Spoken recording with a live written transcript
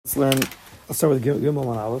Let's start with Gimel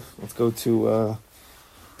and Aleph. Let's go to,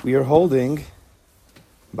 we are holding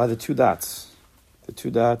by the two dots. The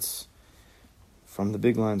two dots from the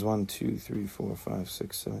big lines, 1, 2, 3, 4, 5,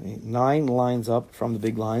 6, 7, 8, 9 lines up from the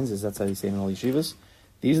big lines, that's how you say it in all yeshivas.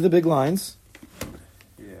 These are the big lines.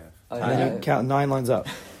 Yeah. Count 9 lines up.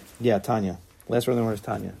 Yeah, Tanya. Last word of the word is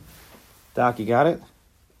Tanya. Doc, you got it?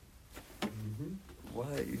 Mm-hmm. What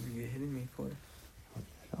are you hitting me for?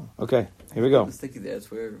 Okay, here we go. The sticky there, that's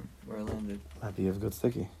where I landed. Happy you have good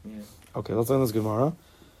sticky. Yeah. Okay, let's learn this Gemara.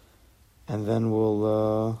 And then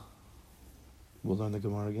we'll learn the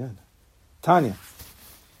Gemara again. Tanya.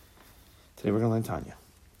 Today we're going to learn Tanya.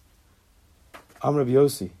 Reb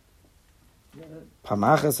Yossi.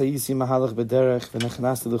 Pamachas hayisi mahalach bederech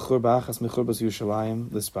v'nechnasti l'chur ba'achas mechurbas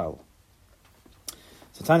Yerushalayim l'spal.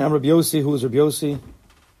 So Tanya, Reb Yossi. Who is Reb Yossi?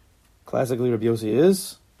 Classically, Reb Yossi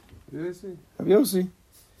is? Reb Yossi.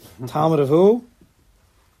 Talmud of who?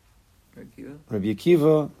 Reb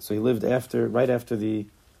Akiva. So he lived right after the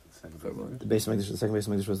base of Mikdash, the second base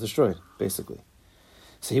of Mikdash was destroyed, basically.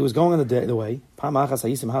 So he was going on the way. I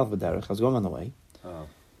was going on the way.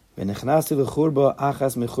 And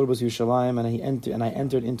I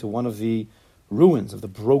entered into one of the ruins of the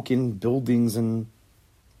broken buildings and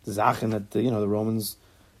Zachen that the Romans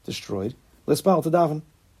destroyed. Lispal to daven.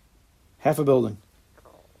 Half a building.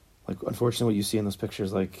 Like, unfortunately, what you see in those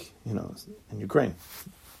pictures, like, in Ukraine.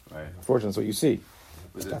 Right. Unfortunately, that's what you see.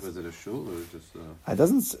 Was it a shul or just? It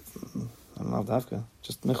doesn't. I don't know, Davka.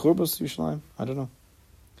 Just mechurbas Yerushalayim. I don't know.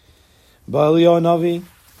 But Eliyahu Navi.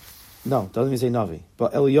 No, doesn't even say Navi.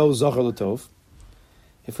 But Eliyahu Zachar Latov.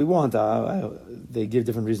 If we want, they give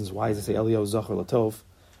different reasons why they say Eliyahu Zachar Latov.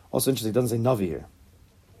 Also interesting, it doesn't say Navi here.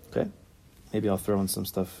 Okay, maybe I'll throw in some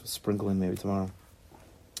stuff, sprinkle in maybe tomorrow.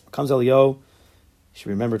 Comes Eliyahu. You should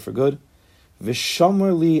be remembered for good.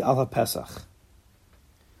 Vishamar li al ha-Pesach.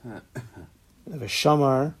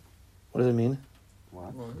 Vishamar, what does it mean?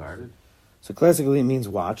 What? Guarded? So classically it means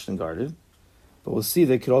watched and guarded. But we'll see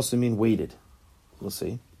that it could also mean waited. We'll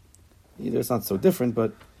see. Either it's not so different,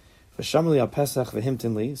 but Vishamar li al-Pesach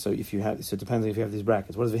v'himtin. So it depends if you have these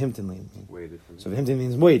brackets. What does v'himtin mean? Waited. So v'himtin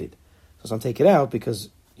means waited. So I'll take it out because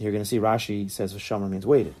you're going to see Rashi says Vishamar means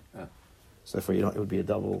waited. So therefore it would be a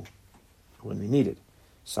double. When we need it.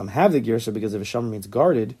 Some have the girsa because if a Vishamar means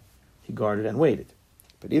guarded, he guarded and waited.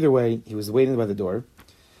 But either way, he was waiting by the door.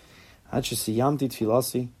 After to finish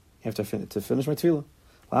my tefillah.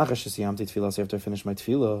 After I finished my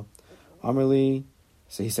tefillah, Amrli,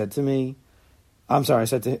 so he said to me, he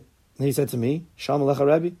said to me, Shalom Alecha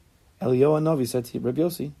Rebbe. Eliyahu and Navi said to Reb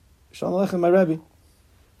Yossi, Shalom Alecha my Rebbe.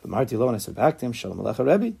 But Marti Lo, and I said back to him, Shalom Alecha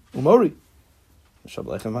Rebbe, Umori.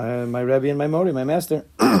 Shalom Alecha my Rebbe and my Mori, my master.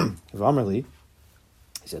 Amrli,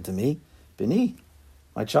 he said to me, Bini,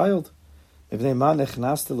 my child, why'd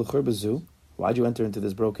you enter into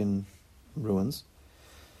this broken ruins?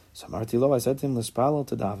 So Marti Lo, I said to him, L'spal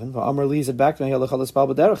to daven. Amrli, he said back to me, L'spal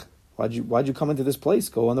b'derech. Why'd you come into this place?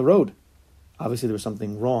 Go on the road. Obviously there was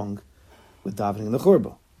something wrong with davening in the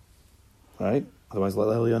churba. Right? Otherwise let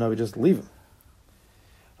Eliyahu would just leave him.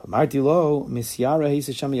 Marti Lo, Misyara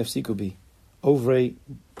Hisishami Yafsikubi, Ovre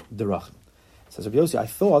Derachim. Says Reb Yossi, I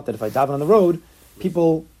thought that if I daven on the road,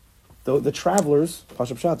 people, the travelers,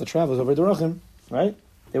 Pashup Shat, the travelers over Derachim, right?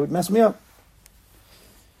 They would mess me up.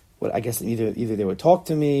 Well, I guess either they would talk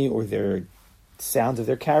to me or their sounds of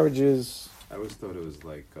their carriages. I always thought it was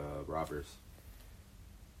like robbers.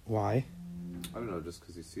 Why? I don't know, just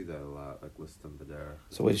because you see that a lot, like listim b'derech.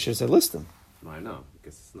 So wait, you should have said listim. No, I know. I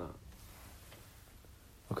guess it's not.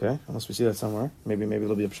 Okay, unless we see that somewhere. Maybe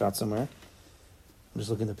it'll be a shot somewhere. I'm just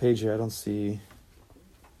looking at the page here. I don't see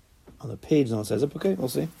on the page. No one says it. Okay, we'll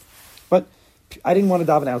see. But I didn't want to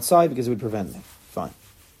daven outside because it would prevent me. Fine.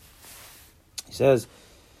 He says,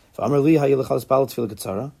 you could have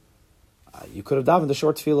davened a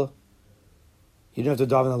short tefillah. You didn't have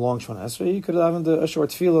to daven a long Shemona Esrei. You could have davened a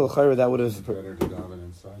short tefillah. That would have... It's better to daven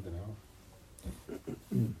inside than out.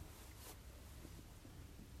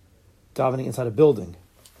 Davening inside a building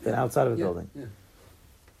than outside of a building. Yeah.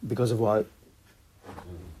 Because of what?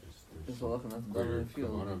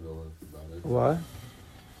 Why?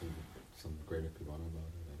 Some greater kavana about it.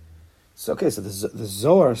 So okay, so the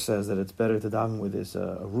Zohar says that it's better to daven with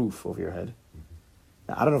a roof over your head. Mm-hmm.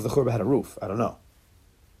 Now I don't know if the churba had a roof. I don't know.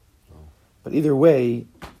 Oh. But either way,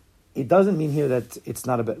 it doesn't mean here that it's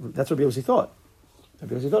not a bad. That's what Reb Yossi thought.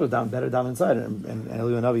 Reb Yossi thought it was better daven inside, and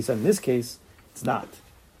Eliyahu Navi said in this case it's not.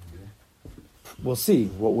 Okay. We'll see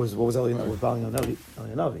what was Eliyahu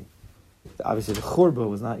Navi. Obviously, the churba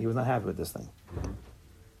was not. He was not happy with this thing. Mm-hmm.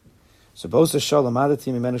 So both Shalom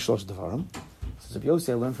Adati Mimenu Shlosh Devarim. So Reb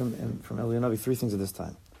Yossi, I learned from Eliyahu Navi 3 things at this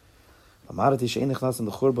time. Amarati she'en nechnas in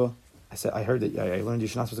the churba. I heard that I learned you're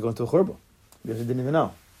not supposed to go into a churba. Because you didn't even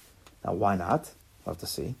know. Now, why not? We'll have to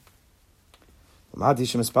see. Amarati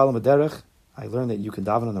she'mispalim b'derech. I learned that you can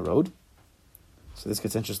daven on the road. So this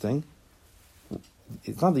gets interesting.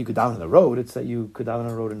 It's not that you could daven on the road, it's that you could daven on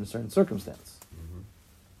the road in a certain circumstance. And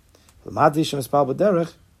if you're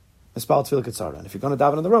going to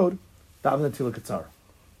daven on the road, daven the tefillah katzara.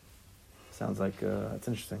 Sounds like it's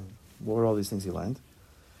interesting. What were all these things he learned?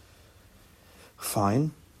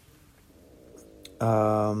 Fine.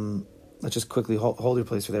 Let's just quickly hold your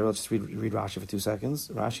place for there. Let's just read Rashi for 2 seconds.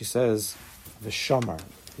 Rashi says, Vishamar.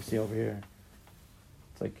 You see over here?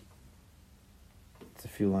 It's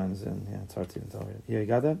a few lines in. Yeah, it's hard to even tell. Yeah, you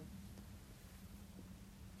got that?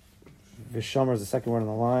 Vishamar is the second word on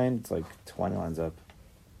the line. It's like 20 lines up.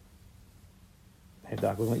 Hey,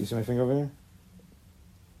 Doc, you see my finger over here?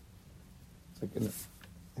 It's like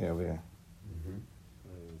yeah, over here.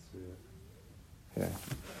 I didn't see it. Yeah,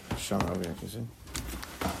 Vishamar over here. Can you see?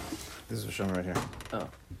 This is Vishamar right here. Oh.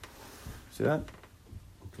 See that?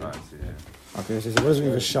 Oh, I see it. Okay, so what does it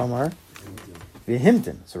mean Vishamar?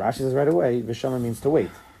 V'himtin. So Rashi says right away, Vishamar means to wait.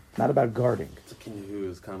 Not about guarding. It's like he knew he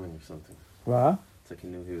was coming or something. What? It's like he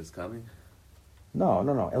knew he was coming. No.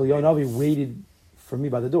 Eliyahu Navi waited for me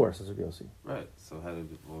by the door, says Reb Yossi. Right. So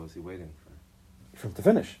what was he waiting for? For him to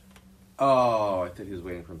finish. Oh, I thought he was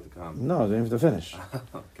waiting for him to come. No, waiting for him to finish.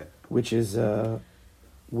 Okay. Which is going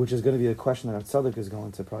to be a question that Tzaddik is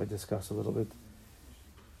going to probably discuss a little bit.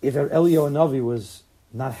 If Eliyahu Navi was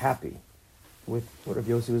not happy with what Reb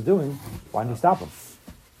Yossi was doing, why didn't he stop him?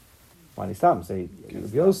 Why didn't he stop him? Say,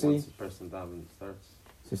 Reb Yossi. Once the person daven starts.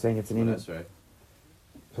 So you're saying it's an That's right.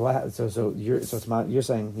 So you're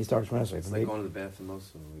saying he starts Shmei. It's like going to the bathroom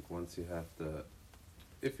also. Like once you have to,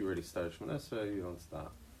 if you already started Shmei, you don't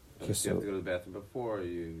stop. But if you have to go to the bathroom before,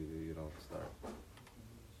 you don't start.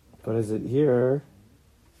 But is it here?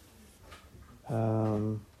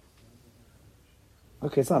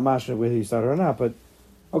 Okay, it's not mashma whether he started or not, but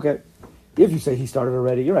okay. If you say he started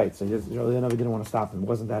already, you're right. So he didn't want to stop him. It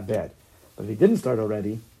wasn't that bad. But if he didn't start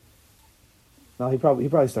already, no, he probably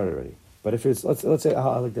started already. But if it's let's say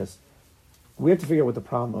I like this, we have to figure out what the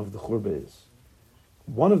problem of the churba is.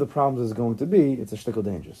 One of the problems is going to be it's a shtickle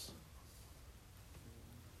dangerous.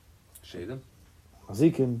 Shadim?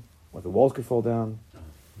 Mazikin, what the walls could fall down.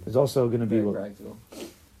 There's also going to be Very practical.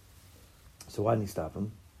 So why didn't he stop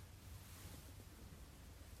him?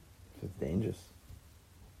 It's dangerous.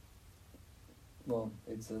 Well,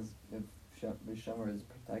 it says if Vishamar is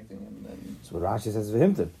protecting him, then... So what Rashi says is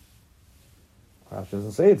v'himtin. Rashi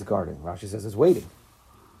doesn't say it's guarding. Rashi says it's waiting.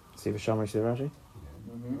 See Vishamar, see Rashi?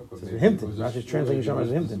 Mm-hmm. It says v'himtin. Rashi's translating Vishamar as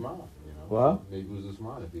v'himtin. What? Maybe it was a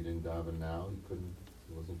smart. If he didn't daven now, he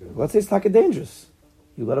wasn't good. Let's say it's not dangerous.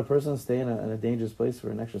 You let a person stay in a dangerous place for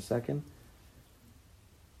an extra second.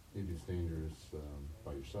 Maybe it's dangerous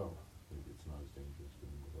by yourself. Maybe it's not as dangerous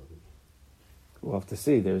with others. We'll have to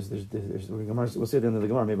see. There's Gemara. We'll see at the end of the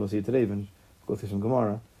Gemara. Maybe we'll see it today. Even go through some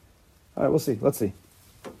Gemara. All right, we'll see. Let's see.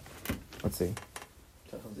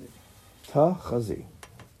 Tachazi,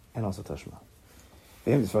 and also Tashma.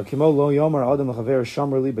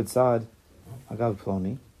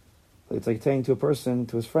 It's like saying to a person,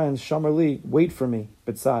 to his friends, Shamar li, wait for me,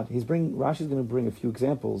 Bitsad. Rashi's going to bring a few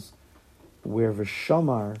examples where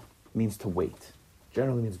Vishamar means to wait.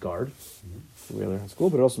 Generally means guard. Mm-hmm. We learn in school,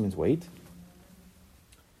 but it also means wait.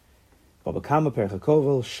 He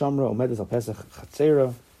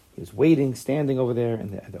was waiting, standing over there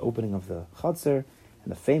at the opening of the Chatzer,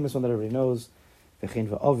 and the famous one that everybody knows, V'chein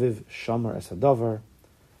v'aviv shamar es hadavar,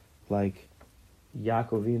 like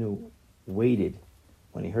Yaakov Avinu waited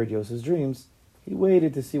when he heard Yosef's dreams. He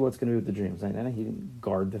waited to see what's going to be with the dreams. And he didn't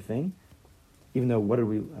guard the thing, even though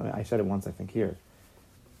I said it once, I think here,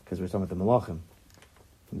 because we were talking about the Malachim,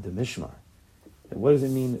 the Mishmar. What does it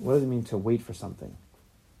mean? What does it mean to wait for something?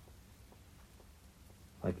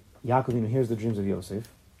 Like Yaakov Avinu hears the dreams of Yosef,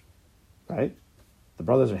 right? The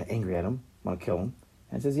brothers are angry at him, want to kill him,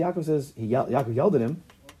 and it says Yaakov yelled at him,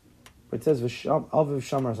 but it says Aviv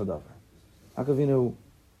Shamar Sadavar. Yaakov Avinu.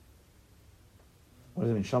 What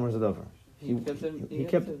does it mean? Shamar Sadavar. He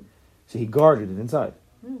kept it. So he guarded it inside.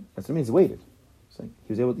 That's what it means. He waited. So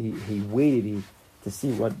he was able. He waited to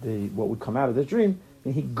see what would come out of this dream,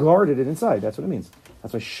 and he guarded it inside. That's what it means.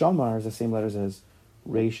 That's why Shamar is the same letters as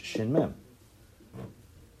Reish Shin Mem.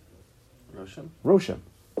 Rosham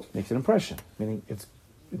makes an impression, meaning it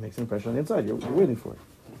makes an impression on the inside. You're waiting for it.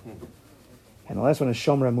 And the last one is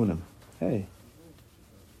Shomer Emunim. Hey,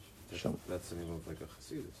 that's the name of like a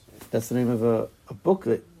Chassidus, right? That's the name of a book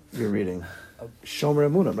that you're reading. Shomer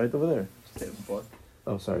Emunim, right over there. Save book.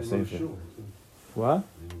 Oh, sorry, save it. What?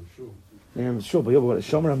 Sure, but what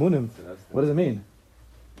Shomer Amunim? So What does it mean?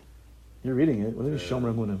 You're reading it. What does it mean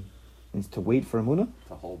Shomer Amunim? It means to wait for Amunah?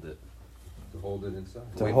 to hold it. To hold it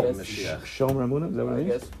inside. To Wait hold for the Mashiach. Shomer Amunim? Is that what I it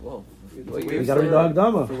means? guess, well, the way Wait You you're gotta read the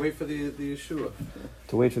saying- Hagdama. Wait for the Yeshua.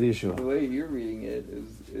 To wait for the the Yeshua. way you're reading it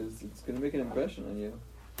is it's going to make an impression on you.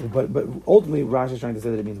 But ultimately, Rashi is trying to say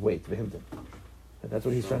that it means wait, Vehimtim. That's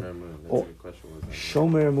what he's trying. That's Oh, a good question.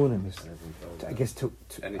 Shomer Amunim is, I guess. guess, to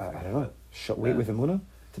Anything I don't like know. Wait with Amunah?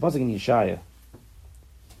 It's a pasuk in Yeshaya.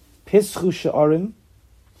 Pischu she'arim,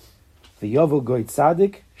 v'yavo goy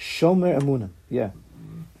tzadik, shomer Amunim. Yeah.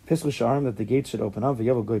 Pischu she'arim, that the gates should open up.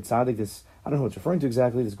 V'yavo goy tzadik, this, I don't know what it's referring to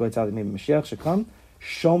exactly. This goy tzadik, maybe Mashiach should come.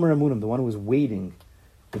 Shomer Amunim, the one who was waiting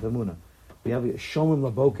with Amunah. We have Shomer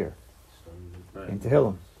Laboker in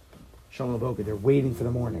Tehillim. Shomer Laboker, they're waiting for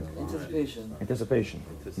the morning. Anticipation. Anticipation.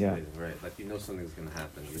 Anticipating, right? Like you know something's gonna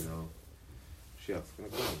happen. You know, Mashiach's gonna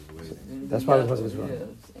come. Wait. That's probably what it's wrong. Yeah,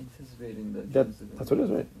 it's anticipating the That's what it is,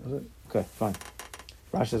 right? Is it? Okay, fine.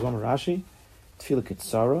 Rashi says one more Rashi. Tefillah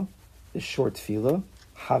Kitsara, this short tefillah,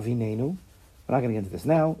 Havinenu. We're not going to get into this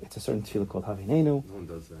now. It's a certain tefillah called Havinenu. No one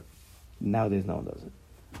does that. Nowadays, no one does it.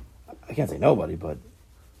 I can't say nobody, but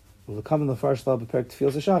we'll come in the first lab of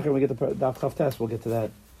Tefillah Shachar. When we get the Daf Chav Test, we'll get to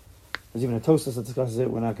that. There's even a Tosas that discusses it.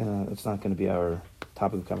 It's not gonna be our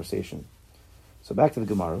topic of conversation. So back to the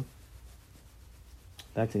Gemara.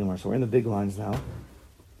 So we're in the big lines now.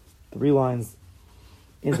 3 lines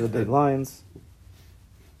into the big lines.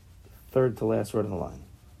 Third to last word in the line.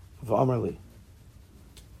 V'amar li.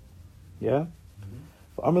 Yeah?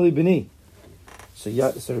 V'amar li b'ni. So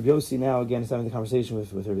Reb Yossi now again is having the conversation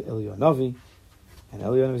with Reb Eliyahu Navi. And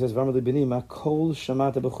Eliyahu Navi says, V'amar li b'ni ma kol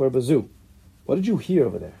shamata b'chor bazu. What did you hear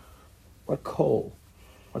over there? What kol?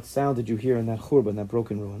 What sound did you hear in that churba, in that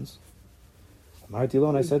broken ruins? Marti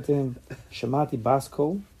Lon, I said to him, Shamati bas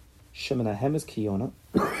kol, shemina hemes kiyona.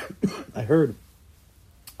 I heard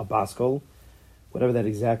a bas kol, whatever that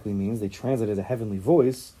exactly means. They translate it as a heavenly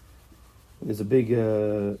voice. There's a big,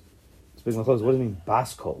 it's big. What does it mean,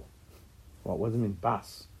 bas kol? Well, what does it mean,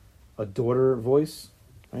 bas? A daughter voice,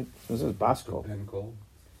 right? So this is bas kol. Ben Cole.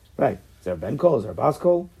 Right. Is there a ben kol? Is there a bas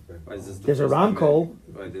kol? Why is this the There's a first ram time kol.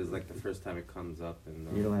 Why there's like the first time it comes up in.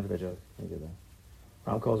 You don't have that joke. You get that.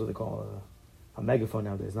 Ram kol is what they call a megaphone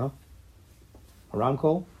nowadays, no? A ram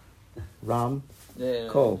kol? Ram Yeah.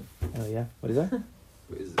 kol. Oh, yeah. What is that?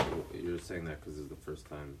 You're saying that because it's the first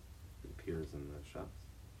time it appears in the shops.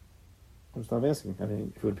 I'm just not asking. I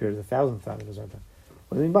mean, if it would appear as 1,000th time, it does not.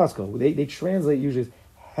 What do you mean, Basko? They translate usually as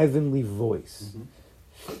heavenly voice.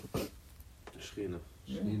 Shechina.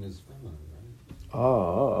 Sheen is feminine, right?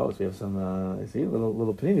 Oh, so we have some, see,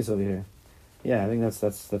 little paninis over here. Yeah, I think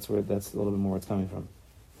that's where, that's a little bit more where it's coming from.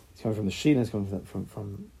 It's coming from the Sheen, it's coming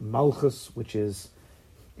from Malchus, which is,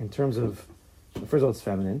 in terms of, first of all, it's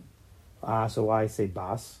feminine. So why I say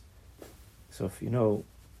Bas? So if you know,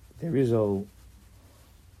 the Rizzo,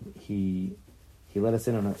 he let us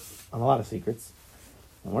in on a lot of secrets.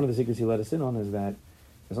 And one of the secrets he let us in on is that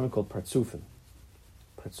there's something called Partsufin.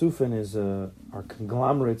 Partsufin is are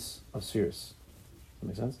conglomerates of spheres. Does that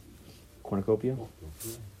make sense? Cornucopia.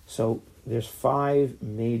 So there's 5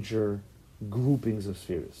 major groupings of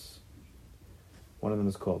spheres. One of them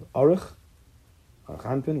is called Aruch,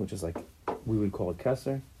 Archanpin, which is like, we would call it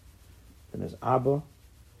Keser. Then there's Abba,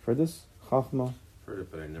 for this, Chachma, Heard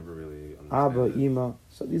it, but I never really understand Abba, it. Ima.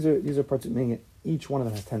 So these are parts, meaning each one of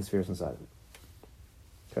them has 10 spheres inside of it.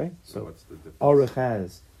 Okay? So what's the difference? Aruch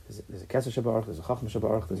has, there's a Keser Sheba Aruch, there's a Chachma Sheba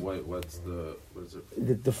Aruch, there's What is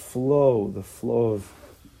it? the flow of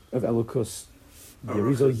Elokus. The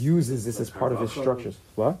Arizal uses this as part of his structures.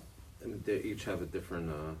 What? And they each have a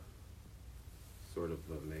different sort of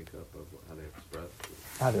makeup of how they express.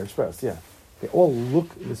 How they're expressed, yeah. They all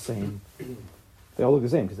look the same. They all look the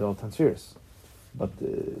same because they're all 10 spheres. But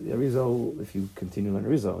the Arizal, if you continue to learn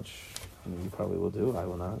Arizal, which I mean, you probably will do, I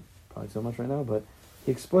will not, probably so much right now, but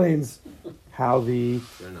he explains how the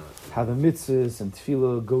mitzvahs and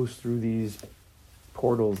tefillah goes through these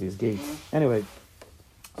portals, these gates. Anyway,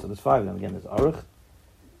 so there's 5 of them. Again, there's Aruch,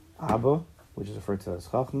 Abba, which is referred to as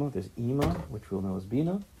Chachma. There's Ima, which we'll know as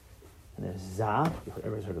Bina. And there's Zah.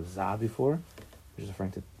 Everybody's heard of Zah before, which is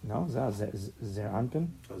referring to, no, Zah, Zer Anpin.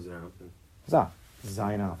 Oh, Zerampin. Zah,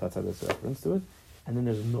 Zayin Alf, that's how there's a reference to it. And then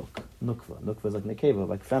there's Nuk, Nukva. Nukva is like Nekeva,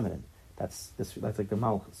 like feminine. That's like the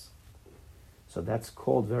Malchus. So that's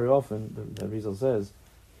called very often, the Rizal says,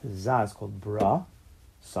 Zah is called Bra,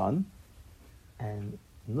 son, and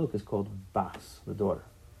Nuk is called Bas, the daughter.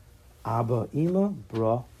 Abba, Ima,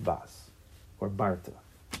 Bra, Bas, or Barta.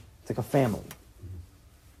 It's like a family,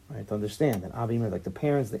 right? To understand that Abba, Ima are like the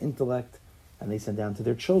parents, the intellect, and they send down to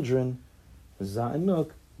their children, Zah and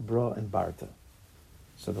Nuk, Bra, and Barta.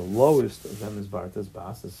 So the lowest of them is Barta's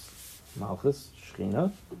Bas, is Malchus,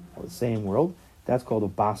 Shechina, or the same world. That's called a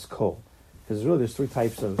Bas Kol. Because really there's three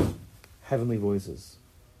types of heavenly voices.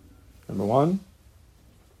 Number one,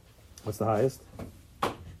 what's the highest?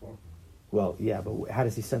 Well, yeah, but how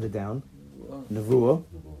does he send it down? Nevuah.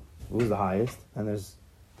 Nevuah is the highest. And there's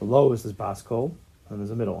the lowest is Bas Kol, and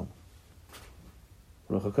there's a middle one.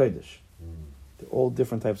 Ruach HaKodesh. They're all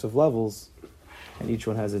different types of levels, and each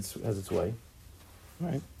one has its way.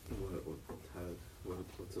 Right?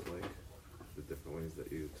 What's it like? The different ways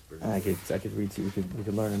that you experience. I could read to you. We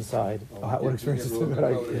could learn inside. What experience is it?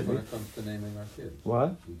 When it comes to naming our kids.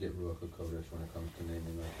 What? We get Ruach HaKodesh when it comes to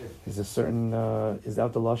naming our kids. Is a certain? Is that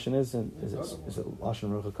what the lashon is? And is it lashon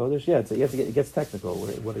Ruach HaKodesh? Yeah. It gets technical.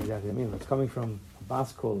 What exactly I mean? It's coming from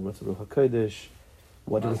Bas Kol. What's Ruach HaKodesh?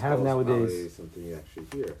 What do we have nowadays? Probably something you actually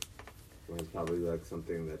hear. When it's probably like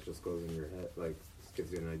something that just goes in your head, like just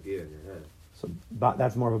gives you an idea in your head. So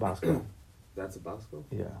that's more of a Bas Kol. That's a Bosco?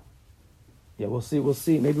 Yeah. Yeah, we'll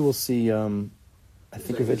see. Maybe we'll see. I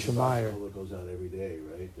think of it Shemayr. That goes out every day,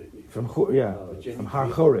 right? From Har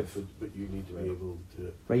Chorev. But you need to be able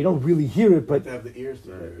to. Right, you don't really hear it, but to have the ears to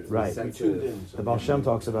hear it. right. We tuned in, so the Baal Shem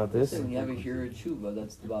talks about this. When you have a hero tshuva,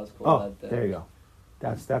 that's the Bas Kol. Oh, there you go.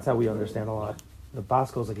 That's how we understand a lot. The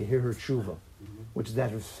Bas Kol is like you hear her tshuva, which is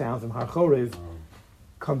that sound from Har Chorev.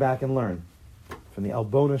 Come back and learn from the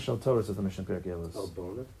Elbona Shel Torah, says the Mishnah Perek Yavos.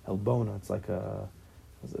 Elbona? Elbona. It's like a.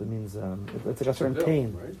 It means it's like a certain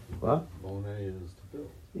pain. Right? What? Bone is to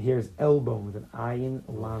build. Here's elbow with an ayin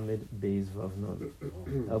lamed beis vav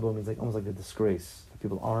nun. Elbow means like almost like a disgrace.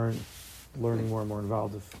 People aren't learning more and more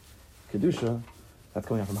involved with kedusha. That's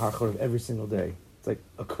coming out from Har Chorev every single day. It's like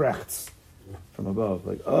a krechts from above.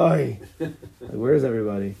 Like, oi, like, where's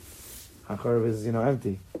everybody? Har Chorev is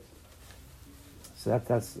empty. So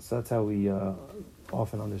that's how we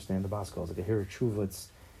often understand the Bas Kol. It's like a hira tshuva. It's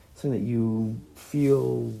something that you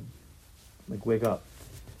feel like wake up.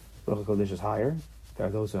 Ruach HaKodesh is higher. There are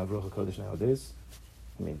those who have Ruach HaKodesh nowadays.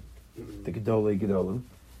 I mean, the Gedolei Gedolim.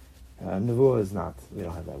 Nevuah is not. We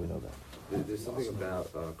don't have that. We know that. There's something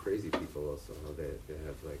about crazy people also. They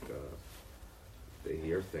have like they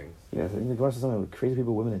hear things. Yeah, I think the Gemara says something with crazy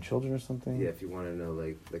people, women and children, or something. Yeah, if you want to know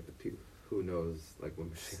like the people who knows like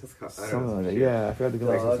when something like that. Yeah, I forgot the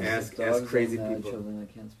Gemara. Like, ask crazy people. Children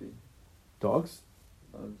that can't speak. Dogs.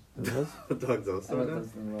 Dogs also.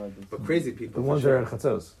 But crazy people. The ones that are at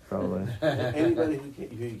chatzos, probably. Anybody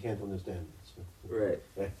who you can't understand. So. Right.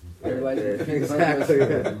 Exactly.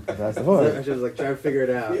 That's the point. I should like try to figure it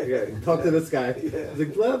out. Yeah. Talk to this guy. It's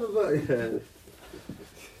like blah blah blah. Yeah.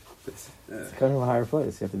 It's coming from a higher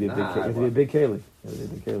place. You have to be a big. You have to be a big keli.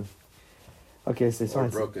 Okay, so or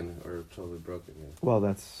broken or totally broken. Yeah. Well,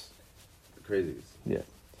 that's the crazies. Yeah.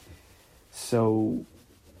 So,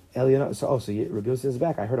 Eliyahu. So Reb Yossi is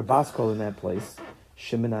back. I heard a Bas Kol in that place.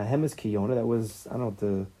 Shemina Hemes Kiyona. That was, I don't know what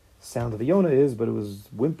the sound of a Yona is, but it was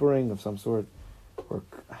whimpering of some sort, or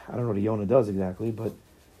I don't know what a Yona does exactly, but it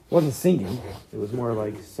wasn't singing. It was more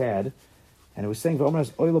like sad, and it was saying, "V'omer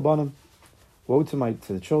oy labanim, woe to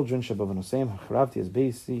the children, shabavanoseim hacharafti es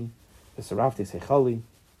beisi, v'sarafti es hechali,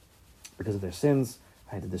 because of their sins.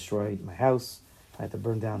 I had to destroy my house. I had to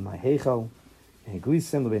burn down my heichal,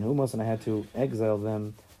 and I had to exile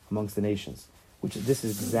them amongst the nations." Which this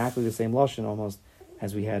is exactly the same lashon almost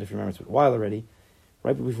as we had, if you remember, it took a while already.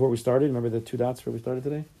 Right before we started, remember the two dots where we started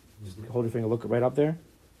today? Just hold your finger, look right up there.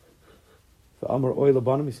 The Amar Oy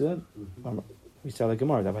Labanim, you see that? Mm-hmm. We saw like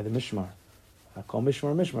Gemara, that by the Mishmar. Call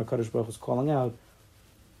Mishmar, Kadosh Baruch was calling out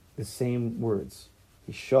the same words.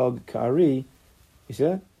 Yishag Ka'ari, you see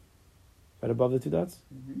that? Right above the two dots?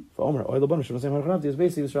 For Omer, Oy Labanim, Shem Hashem is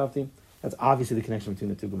basically Vishrafti. That's obviously the connection between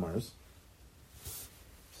the two Gemaras.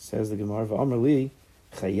 Says the Gemara, V'Omer Li,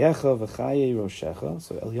 Chayecha v'chaye roshecha.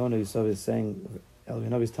 So Eliyahu is saying,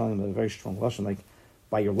 Eliyahu is telling him a very strong lashon, like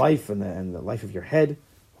by your life and the life of your head. We'll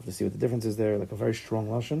have to see what the difference is there, like a very strong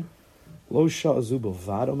lashon. Lo sha'azu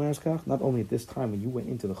b'vad omer eskach. Not only at this time when you went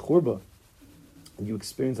into the churba and you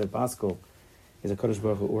experienced that Bas Kol is a Kadosh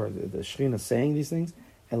Baruch Hu, or the Shechina saying these things.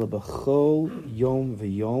 Ela b'chol yom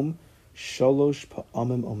v'yom shalosh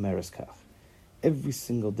pa'amim omer eskach. Every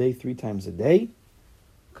single day, 3 times a day,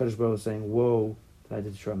 Kadosh Baruch Hu is saying, "Whoa, I had to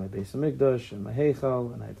destroy my Beis Hamikdash and my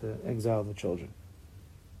heichal, and I had to exile the children."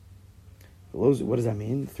 What does that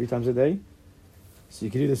mean? 3 times a day? So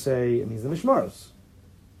you could either say it means the Mishmaros.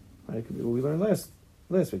 Right? It could be what we learned last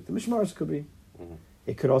week. The Mishmaros could be. Mm-hmm.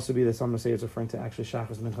 It could also be that some say it's referring to actually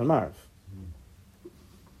Shachris Mincha and Marav.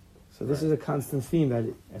 So this is a constant theme that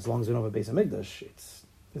as long as we don't have a Beis Hamikdash,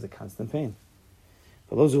 there's a constant pain.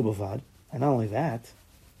 But Lo Zu B'Vad, and not only that,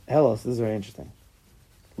 Elos, this is very interesting.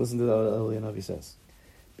 Listen to what Eliyahu says.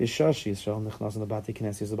 Bishashi Yisrael nichnas in the bati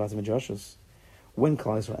kinesias the bati midrashos. When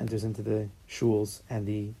Klal Yisrael enters into the shuls and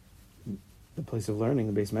the place of learning,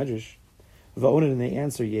 the base medrash, va'onin, and they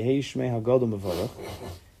answer yhei, shmei, hagadol, mevarach,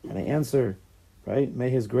 and they answer, right? May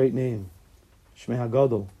His great name, shmei,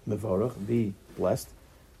 hagadol, mevarach, be blessed.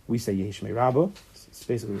 We say yhei, shmei, rabba. It's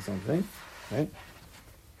basically the same thing, right?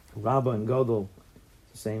 Rabba and gadol,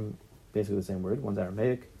 the same, basically the same word. One's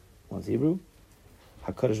Aramaic, one's Hebrew.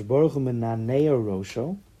 HaKadosh Baruch Hu menaneo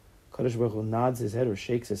rosho. Kadosh Baruch Hu nods his head or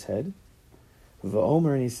shakes his head.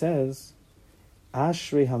 V'omer, and he says,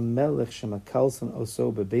 Ashrei hamelech shemakalson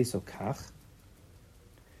oso bebeso kach.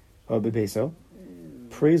 Or bebeso.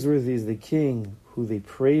 Praiseworthy is the king who they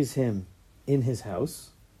praise him in his house.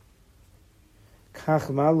 Kach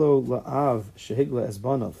malo la'av shehigla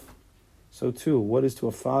esbanov. So too, what is to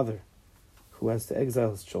a father who has to exile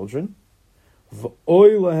his children?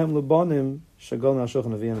 V'oy lahem lebanim shagol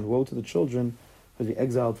na'ashochan aviim, and woe to the children who be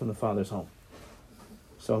exiled from the father's home.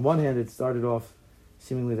 So on one hand, it started off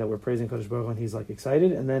seemingly that we're praising Kadosh Baruch Hu and he's like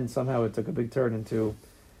excited, and then somehow it took a big turn into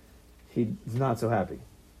he's not so happy.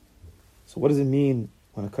 So what does it mean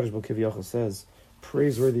when a Kadosh Baruch Hu says,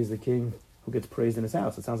 praiseworthy is the king who gets praised in his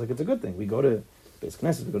house? It sounds like it's a good thing. We go to the Beis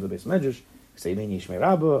Knesset, we go to the Beis Medrash, we say yhei, shmei,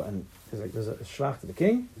 rabba, and there's a shlach to the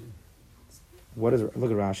king. What is,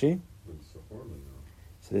 look at Rashi. It's a Churban now.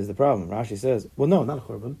 So there's the problem. Rashi says, well, no, not a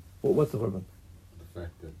Churban. Well, what's the Churban? The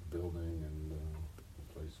fact that the building and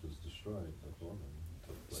the place was destroyed. The Churban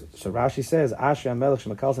took place. So Rashi says, Ashrei hamelech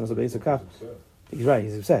shemakalson oso bebeso kach. He's right,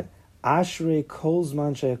 he's upset. Ashrei kol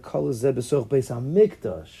zman she'akol zeh besoch beis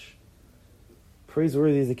hamikdash.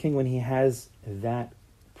 Praiseworthy is the king when he has that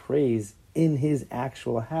praise in his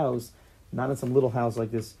actual house, not in some little house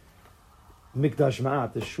like this mikdash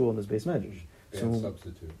ma'at, this shul and this base medrash. So,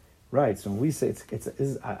 substitute. Right. So when we say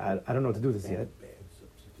I don't know what to do with this yet.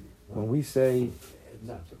 When we say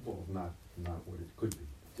Not what it could be.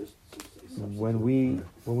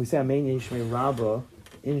 when we say Amen Yhei Shmei Rabba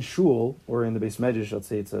in shul or in the base medrash, let's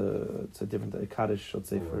say it's a different kaddish, let's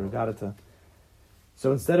say for Gadata.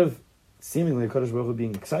 So instead of seemingly Kadosh Baruch Hu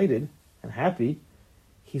being excited and happy,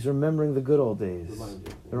 he's remembering the good old days.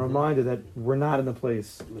 The reminder that we're not in the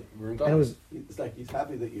place. And it was. It's like he's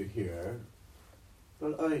happy that you're here,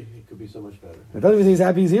 but it could be so much better. It doesn't mean he's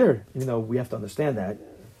happy he's here, even though we have to understand that.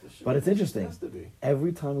 Yeah, But it's interesting. It has to be.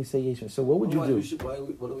 Every time we say Yeshua, so what would you do?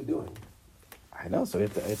 What are we doing? I know. So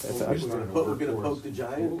it's We're going to poke the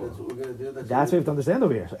giant. That's what we're going to do. that's what we have to understand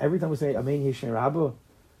over here. So every time we say Amen Yeshua Rabba,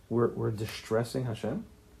 we're distressing Hashem.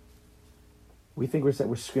 We think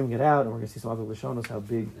we're screaming it out, and we're going to see some other Lashonos how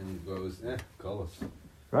big. And he goes, call us.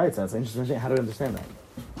 Right. So that's interesting. How do we understand that?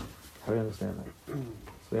 How do we understand that? So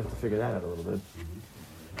we have to figure that out a little bit.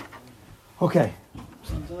 Okay.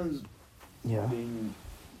 Sometimes Yeah. being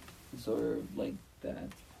sort of like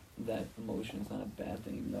that emotion is not a bad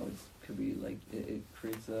thing, even though it could be like it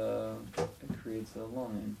creates a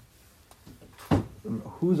line.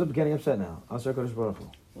 Who's getting upset now? Asher Kodesh Baruch Hu.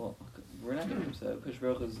 Well, we're not getting upset. Kodesh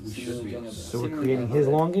Baruch Hu is seemingly getting upset. So we're creating his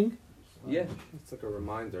longing. Yeah. It's like a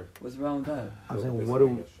reminder. What's wrong with that? I'm saying, what are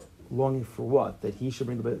we longing for? What, that he should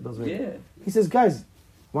bring the bills? Yeah. He says, guys,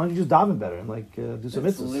 why don't you just daven better and do some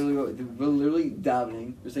That's mitzvahs? literally we're literally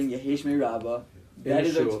davening. We're saying yhei, shmei, rabba. That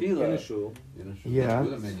is our tefillah. In a shul. Yeah.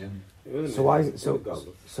 With a minion. So why? So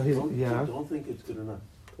he's yeah. Don't think it's good enough.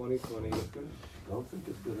 2020. Don't think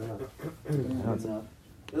it's good enough. No, it's- Enough.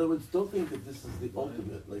 In other words, don't think that this is the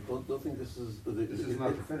ultimate. Like, don't think this is. This is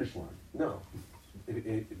not the finish line. No.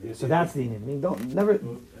 So that's the Indian. I mean, don't never.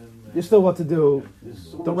 There's still what to do.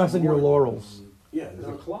 Don't rest on your laurels. Yeah, There's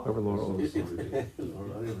a clock. Over laurels. I don't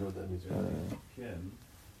even know what that means.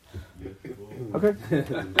 Okay.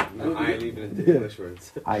 I ain't even into Yeah. English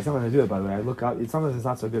words. I'm not going to do it, by the way. I look out. Sometimes it's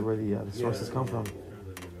not so good where the sources come from.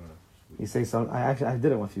 You say something. I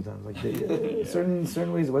did it one few times. Like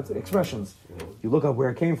certain ways, what's expressions. You look up where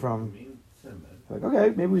it came from. Like,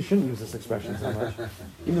 okay, maybe we shouldn't use this expression so much,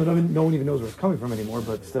 even though no one even knows where it's coming from anymore.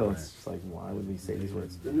 But still, it's just like, why would we say these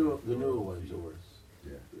words? The newer ones are worse.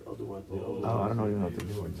 Yeah. The older ones. Oh, I don't even know what the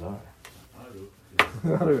new words are.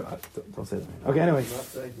 Don't say that. Okay, anyway,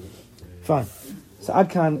 fine. So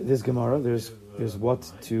Adkan, there's Gemara. There's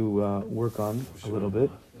what to work on a little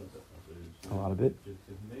bit, a lot of it.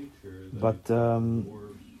 But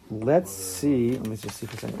let's see. Let me just see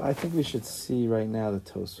for a second. I think we should see right now the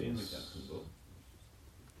Tosfos.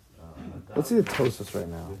 Let's see the Tosfos right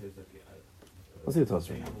now. Let's see the Tosfos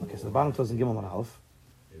right now. Okay, so the bottom Tosfos in Gimel Man Aleph.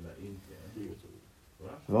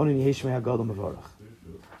 V'onin yhei shmei hagadol mevarach.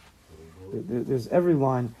 There's every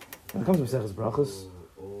line when it comes to Maseches Brachos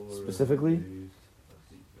specifically.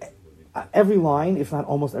 every line, if not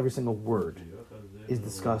almost every single word, is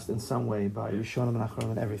discussed in some way by Rishonim and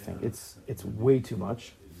Achronim and everything. It's way too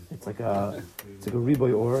much. It's like a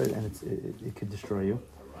riboy or, and it could destroy you.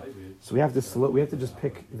 So we have to just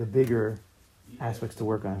pick the bigger aspects to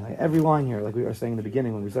work on. Like every line here, like we were saying in the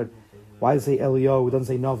beginning when we started, why does it say Eliyahu? It doesn't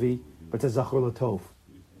say Navi, but it says Zachor Latov.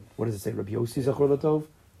 What does it say? Reb Yossi Zachor Latov?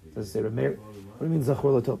 Does it say Reb Meir? What do you mean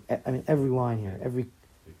Zachor Latov? I mean every line here, everything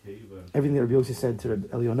that Reb Yossi said to Reb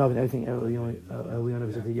Eliyahu and everything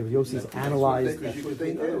Eliyahu said to Reb Yossi is analyzed. Because you can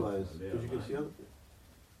think otherwise. Because you can see other.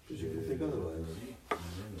 Because you can think otherwise.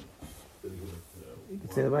 You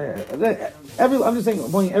could say that I'm just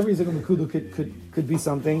saying, every single Mikudu could be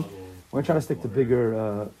something. We're going to try to stick to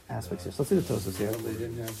bigger aspects here. So let's see the Tosas here. They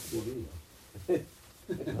didn't have TV.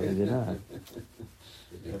 No, they did not.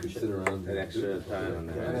 You could sit around an extra time on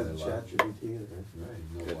They didn't have chat GPT.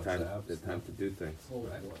 the time to do things. So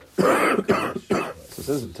it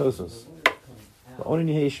says Tosas.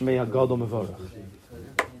 Yhei, shmei, mevorach.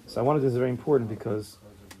 So I wanted this is very important because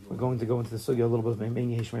we're going to go into the sugya a little bit of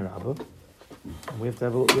yhei, shmei, rabba. And we have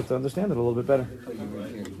to understand it a little bit better. But you were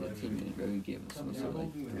here 15 minutes ago, you gave us also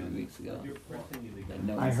like 3 weeks ago.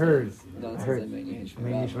 I heard I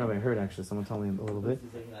I heard actually someone told me a little bit,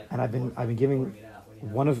 and I've been giving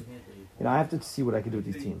one of, I have to see what I can do with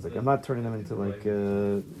these teams. Like I'm not turning them into like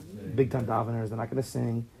big time daveners. They're not going to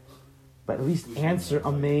sing, but at least answer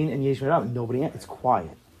Amen and Yesh Rabba. Nobody, it's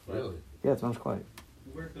quiet. Really? Yeah, it's much quiet.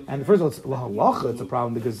 And first of all, it's halacha. It's a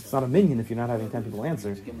problem because it's not a minion if you're not having 10 people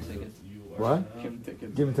answer. Give him tickets. What? Give him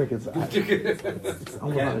tickets. Give him tickets. It's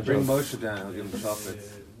almost not a Bring joke. Moshe down. I'll give him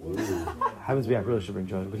chocolates. Happens to be I really should bring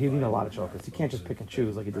chocolates, but he'd need a lot of chocolates. He can't just pick and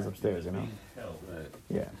choose like he does upstairs, you know. Right.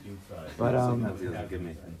 Yeah. But Sometimes he doesn't give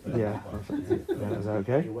me. yeah. Is that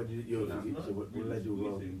okay? What did I do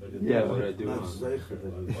wrong? Yeah. What did I do Not wrong? safe.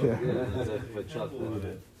 Yeah. For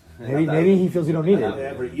chocolate. Maybe he feels you don't need I it.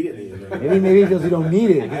 ever eat it. Maybe he feels you don't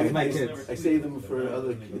need it. I save them for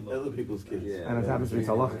other people's kids. Yeah. And it happens to be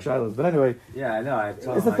halachic shilas. But anyway, Yeah, I know. I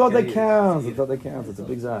told it's the thought that counts. The thought that counts. It's a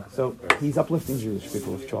big zach. So he's uplifting Jewish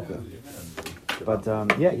people with chocolate. But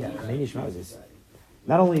Meni Shmaz.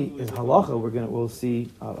 Not only is halacha, we'll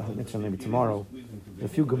see. I'll mention maybe tomorrow. A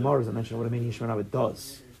few gemaras that mention what a Meni Shmaz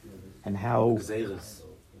does and how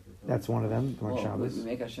that's one of them. Well, Shabbos. we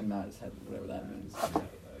make Hashem not his head, whatever that means.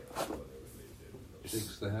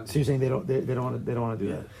 So you're saying they don't want to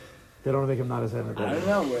do that? They don't want to make him not his head. I don't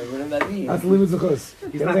know, whatever that means. That's limit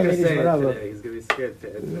zechus. He's not going to say it today. He's going to be scared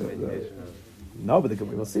to No, but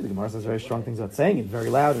we'll see. The Gemara says very strong things about saying it very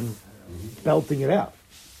loud and belting it out.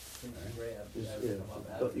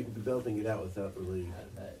 You can be belting it out without really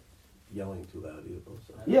yelling too loud either.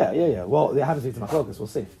 Also. Yeah. Well, it happens to be to machlokas. We'll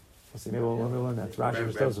see. Maybe we'll learn that. It's Rashi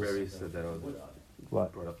and Tosfos. Barry said that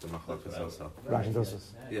What? brought up the machlokas also. Rashi and Tosfos.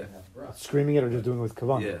 Yeah. Screaming it or just doing it with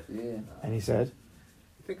kavan. Yeah. And he said,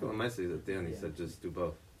 I think on my side at the end he said just do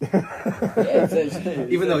both. Yeah,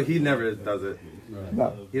 Even though he never does it.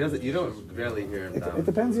 no. He doesn't. You don't rarely hear him. It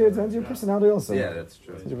depends on your personality also. Yeah, that's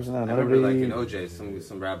true. It's your I personality. Not remember like everybody- in OJ,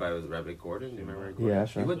 some rabbi was Rabbi Gordon. You remember Gordon? Yeah,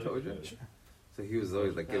 sure. He went to OJ. Sure. So he was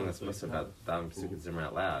always like giving us mussar about Dam Pesukei Zimmer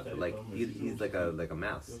out loud. But like he's like a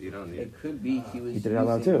mouse. You don't need. It could be he was. He did it out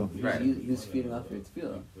loud too. Right. He was feeding off your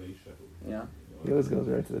tefillah. Yeah. He always goes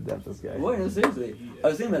right to the depth, this guy. Boy, no, seriously. I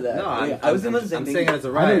was thinking about that. No, I was thinking about the same I'm thing. saying it as a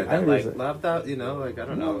I riot. know Like it. laughed out. You know, like I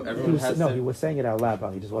don't know. He Everyone was, has no, to. he was saying it out loud,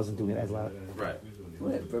 but he just wasn't doing it as loud. Right.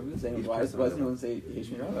 What? Reb was saying, why doesn't no one say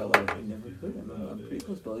Yeshmi Rabba? Like, I never could. I'm pretty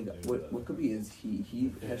close, but like, what could be is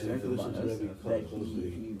he has strength upon us that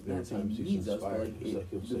he not saying he needs us, but like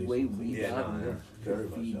the way we got him, Very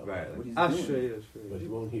what much so. he's I'll doing. show you. But you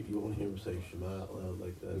won't hear him say Shema out loud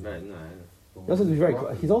like that. Right. No. He also he's very.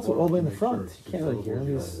 He's also all the way in the front. You can't really hear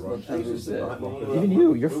him. He's, Well, I was, even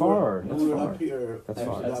you're far. That's We were far. up here. That's I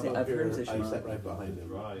far. was up I've heard him here, say I Shema. sat right behind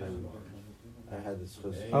him. And I had this.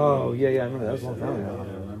 Oh yeah, I remember that was a long time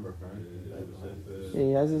ago. Yeah,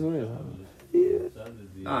 he has his ways.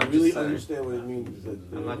 No, I I'm really just saying. understand what it means. That,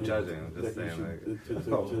 I'm not judging. I'm just that you saying should-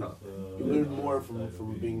 like. you learn more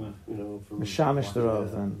from being, from Mishamish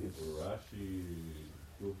Darav, then.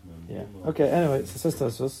 Yeah. Okay. Anyway, so says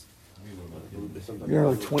Tosfos. You're gonna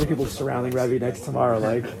have like 20 people surrounding Rabbi next tomorrow,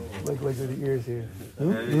 like legs of the ears here.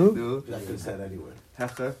 Yeah, you do. I could have sat anywhere.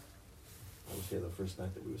 Hecha. I was here the first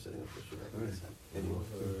night that we were setting up for sure. I could have sat anywhere.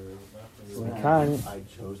 So we can. I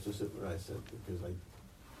chose to sit where I sat because I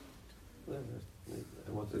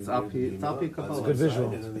wanted It's to up here- be it's up here, on Kabbalah. one Good side, visual.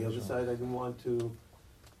 and on the other side, I didn't want to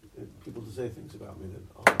people to say things about me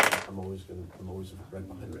that I'm always right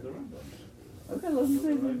behind it. Okay, let's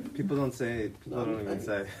say that. People don't say. People don't even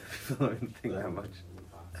say. People don't even think that much.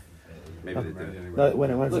 Maybe they did. No, when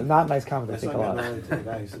it's a not nice comment, I That's think not a lot. knowledge to the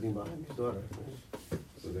guy sitting behind his daughter.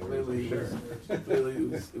 So they were Clearly, sure.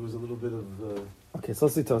 it was a little bit of. Okay, so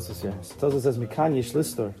let's see Tosfos here. So Tosfos says, "Mikan yesh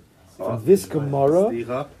listor." From this Gemara,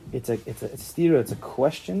 it's a stira, it's a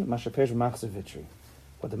question. Mashapesh Machzavitri.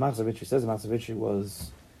 What the Machzavitri says, the Machzavitri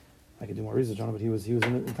was, I could do more research on it, but he was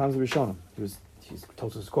in the times of Rishonim. He's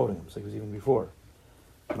Tosfos was quoting him, so he was even before.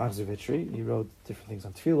 Machzavitri, he wrote different things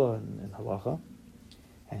on Tefillah and Halacha,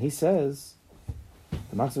 and he says,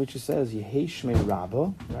 the Machzavitri says, yhei, shmei,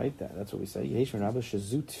 rabba, right? That's what we say. Yhei, shmei, rabba,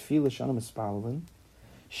 shezu tefillah shana mispalelin,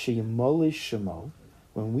 sheyamole shemo.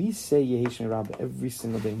 When we say yhei, shmei, rabba every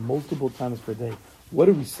single day, multiple times per day, what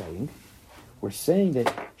are we saying? We're saying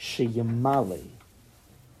that sheyamale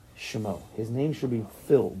shemo, his name should be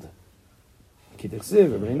filled. Kidduksiv,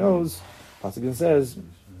 everybody knows. Pasuk says,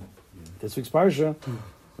 this week's parsha,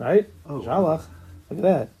 right? Shalach, look at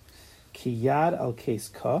that. Ki yad al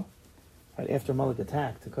kes ka. Right after Amalek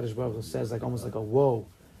attacked, the Kadosh Baruch Hu says, like almost like a woe,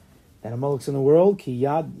 that Amalek's in the world. Ki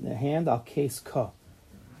yad, the hand al kes ka.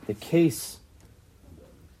 The case.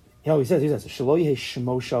 He says, Shelo yhei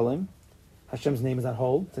shmo shalim. Hashem's name is not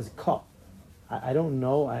whole. It says ka. I don't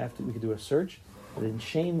know. We could do a search. But in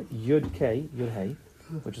Shem yhei,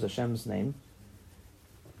 which is Hashem's name,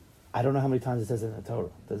 I don't know how many times it says it in the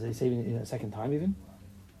Torah. Does it say it in a second time even?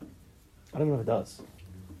 I don't know if it does.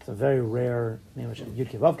 It's a very rare name.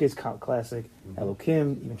 Yud Vavke is classic.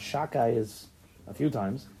 Elokim, even Shakai is a few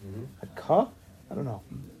times. Ka, I don't know.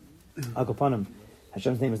 Akopanim,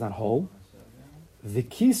 Hashem's name is not whole.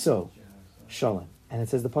 Vikiso Shalom, and it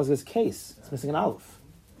says the puzzle is case. It's missing an aleph.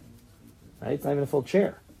 Right? It's not even a full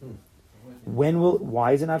chair.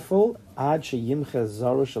 Why is it not full? Ad sheyimcha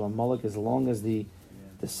zara shel Amalek, as long as the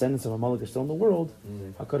descendants of Amalek are still in the world.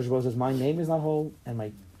 HaKadosh Baruch Hu says, my name is not whole, and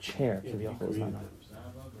my chair is not whole.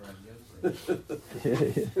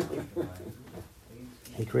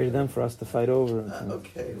 He created them for us to fight over.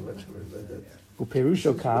 Okay,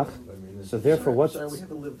 Uperusho kach. So therefore, what's... Sorry, we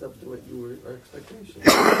haven't lived up to what our expectations.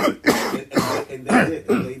 and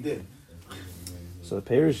they did. So the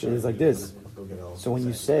Perush is like this. So when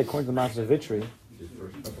you say, according to the Machzavitri,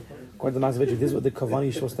 this is what the Kavani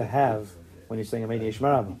is supposed to have when you're saying Amen Yesh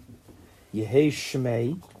Marabah. Yhei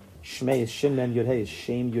shmei. Shmei is Shin Mem Yud Hey, is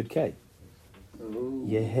Shem Yud Kei.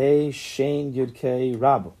 Yhei Shem Yud Kei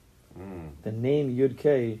Rabba. The name Yud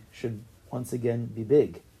Kei should once again be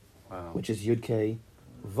big, which is Yud Kei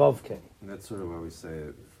Vav Kei. And that's sort of why we say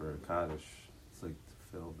it for Kaddish. It's like to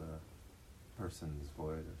fill the person's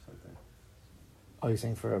void or something. Oh, you're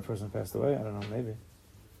saying for a person who passed away? I don't know, maybe.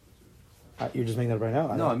 You're just making that up right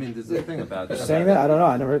now? No, I mean, there's a thing about that. Saying that? I don't know,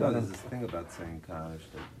 I never heard that. There's this thing about saying Kaddish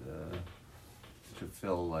that should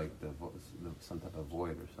fill like some type of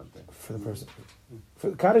void or something. For the person.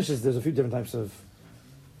 For Kaddish, there's a few different types of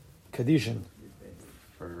Kaddishin.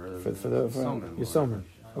 For your somer.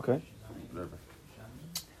 Okay. Whatever.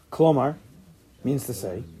 Klomar means to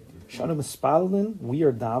say, Shanu Mispalin, we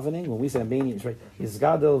are davening, when we say Amen, it's right,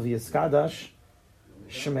 Yizgadel v'Yizkadash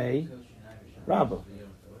Shmei Rabba.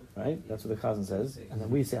 Right? That's what the Chazan says. And then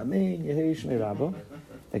we say Amen, yhei, shmei, rabba.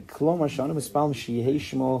 The Klomar Shanu Mispalin, Sheyhei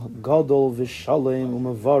Shmo, Gadol v'Shalem,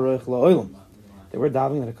 U'Mevarech La'olam. They were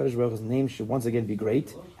davening that HaKadosh Baruch Hu's name should once again be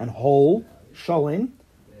great and whole, Shalem,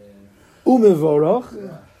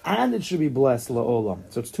 U'Mevarech, and it should be blessed La'olam.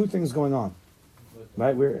 So it's two things going on.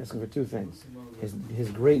 Right? We're asking for two things. His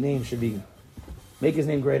great name should be, make his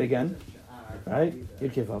name great again. Right?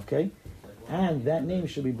 Yud Vav Kei. And that name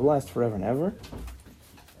should be blessed forever and ever.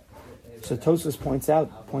 So Tosfos points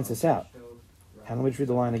this out. And let me read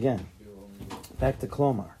the line again. Back to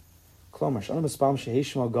Klomar. Klomar, Shalom Espam Shehei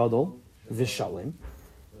Shmo Gadol V'Shalim.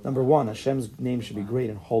 Number one, Hashem's name should be great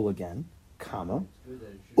and whole again. Comma.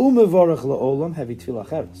 U'Mevarach La'olam Hevi Tefillah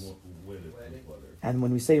Cheres. And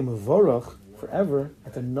when we say U'Mevarach forever,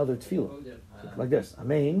 that's another tefillah. Like this.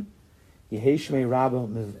 Amen. Yhei Shmei Rabba.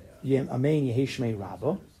 Amen. Yhei Shmei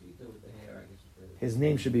Rabba. His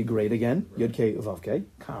name should be great again. Yud Kei Vav Kei.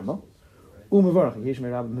 Comma. U'Mevarach. Yhei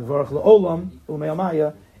Shmei Rabba. Mevarach La'olam.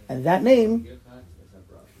 U'Me'amaya. And that name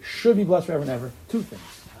should be blessed forever and ever. Two things.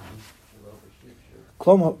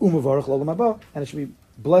 Kloma U'Mevarach La'olam Haba. And it should be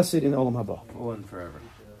blessed in Olam Haba. One forever.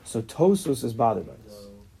 So Tosfos is bothered by this.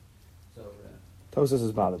 Tosfos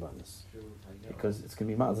is bothered by this. Because it's going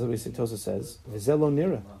to be, that's what we say, Tosfos says, V'zelo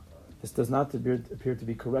nira. This does not appear to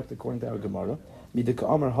be correct according to our Gemara. Midika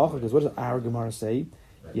Amar Hacha, because what does our Gemara say?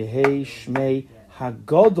 Yhei Shmei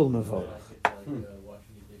Hagadol Mevorach.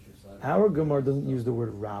 Our Gemara doesn't use the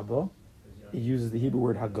word rabba. It uses the Hebrew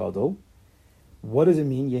word Hagadol. What does it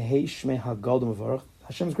mean? Yhei Shmei Hagadol Mevorach.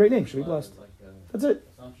 Hashem's great name should be blessed. That's it.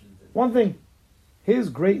 One thing. His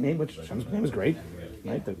great name, which Hashem's name is great,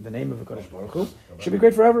 right? The name of the Kodesh Baruch Hu should be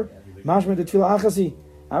great forever. Mashma de tefillah achasi.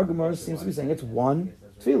 Our Gemara seems to be saying it's one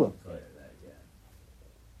tefillah.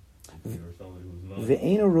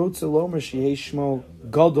 Ve'ena rotze lomer yhei shmo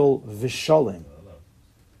gadol v'shalem.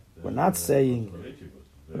 We're not saying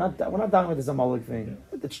we're not talking about this Amalek thing.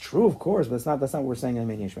 It's true, of course, but that's not what we're saying in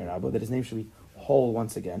yhei shmei rabba, that his name should be whole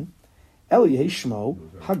once again. El yhei shmo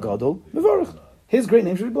hagadol mevarach. His great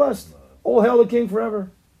name should be blessed. All hail the King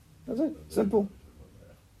forever. That's it. Simple.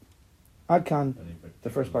 Adkan,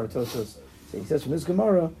 the first part of Tosfos, he says from this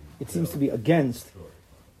Gemara, it seems to be against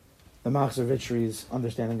the Machzor Vitri's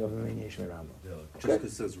understanding of the yhei shmei rabba. Just because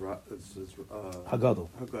it says Hagadol.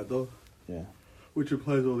 Hagadol, Yeah. which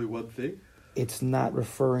implies only one thing. It's not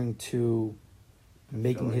referring to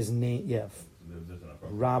making his name,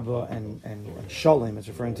 Rabba and Shalem. It's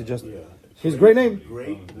referring to just his great name.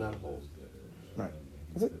 Great, not whole. Right.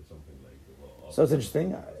 That's it. So it's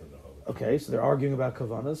interesting. Okay, so they're arguing about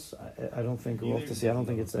Kavanas. I don't think, we'll have to see, I don't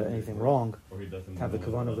think it's anything wrong to have the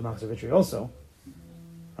Kavanah of the Machzor Vitri also.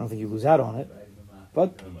 I don't think you lose out on it.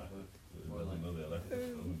 But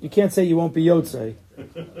you can't say you won't be Yotzei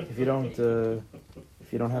if you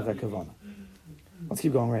don't have that Kavanah. Let's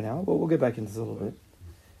keep going right now. We'll get back into this a little bit.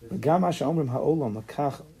 V'gam ma she'omrim ha'olam.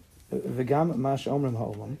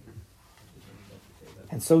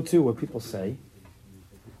 And so too, what people say,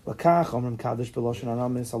 Lakach omrim kaddish b'loshen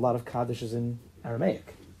aramis. A lot of kaddish is in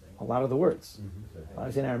Aramaic. A lot of the words. A lot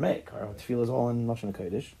is in Aramaic. Our tefillah is all in Lashon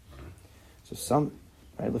HaKodesh. So some,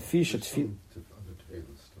 right? Lefish tefillah.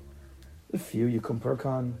 A few. You compare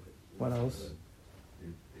con. What else?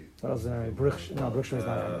 What else is in Aramaic? Bruch Shmei is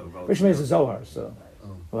not Aramaic. Bruch Shmei is a Zohar. So,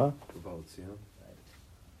 what?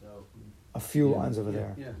 A few lines over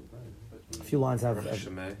there. A few lines have.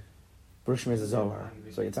 Shmei. Bruch Shmei is a Zohar.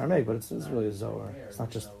 So it's Aramaic, but it's really a Zohar. It's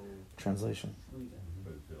not just translation.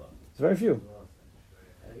 It's very few.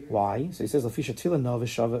 Why? So he says, Lafisha tefillah no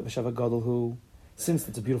v'shava gadol hu. Since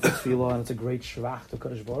it's a beautiful tefillah and it's a great shvach to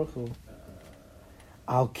Kodesh Baruch Hu.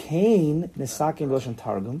 Al kain nesakim b'lashon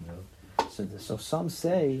targum. So some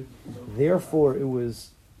say, therefore it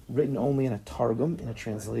was written only in a targum, in a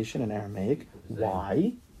translation, in Aramaic.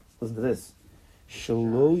 Why? Listen to this.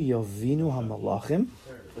 Shelo yavinu hamalachim.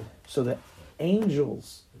 So the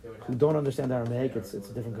angels who don't understand Aramaic, it's a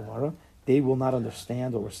different Gemara, they will not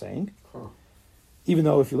understand what we're saying. Even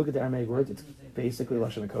though if you look at the Aramaic words, it's basically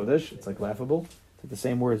Lashon HaKodesh. It's like laughable. It's like the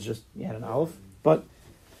same words, just you add an aleph. But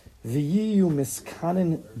v'yiyu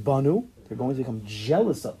miskanin banu, they're going to become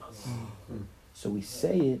jealous of us. So we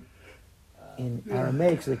say it in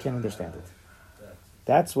Aramaic so they can't understand it.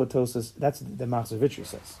 That's what Tosas, that's the Machzor Vitri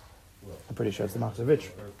says. I'm pretty sure it's the Machzor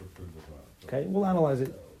Vitri. Okay, we'll analyze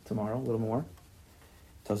it tomorrow a little more.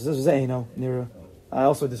 Tosas says, Nira. I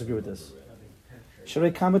also disagree with this.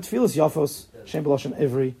 Sharei kama tefillas yafos shem b'lashon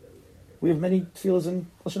ivri. We have many tefillas in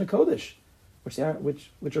Lashon HaKodesh,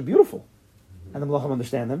 which are beautiful, and the Malachim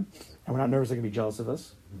understand them, and we're not nervous they're going to be jealous of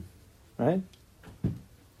us, right?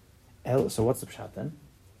 So what's the pshat then?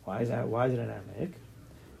 Why is it in Aramaic?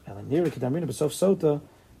 And near Kedamrina b'sof Sota,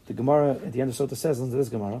 the Gemara at the end of Sota says, listen to this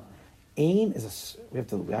Gemara. Ein is we have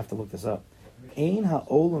to look this up. Ein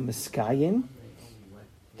ha'olam miskayim.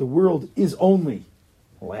 The world is only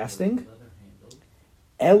lasting.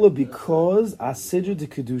 Ella because asidra de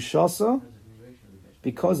kedushasa,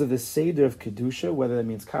 because of the seder of kedusha, whether that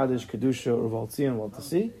means kaddish, kedusha, or valtzion, we'll have to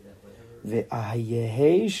see. The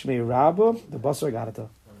yhei shmei rabba, the basar garata.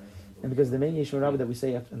 And because the main yhei rabba that we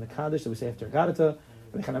say after, in the kaddish that we say after garata,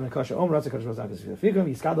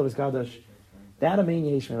 that a main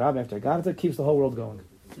yhei rabba after garata keeps the whole world going.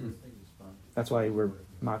 That's why we're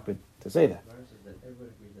makbid to say that.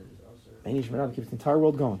 Main yhei rabba keeps the entire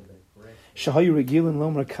world going. Shahayu regilin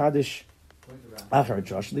lomer kaddish after a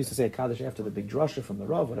drush. At least to say a kaddish after the big drusha from the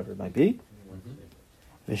Rav, whatever it might be.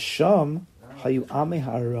 V'sham hayu ame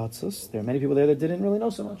ha'aratzos. There are many people there that didn't really know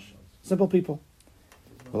so much. Simple people.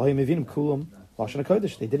 They didn't know Lashon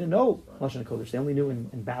HaKodesh. They only knew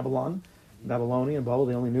in Babylon, Babylonian, Babel,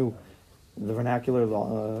 they only knew the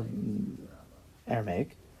vernacular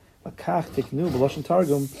Aramaic. Therefore,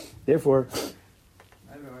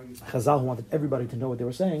 Chazal, who wanted everybody to know what they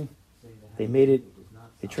were saying, they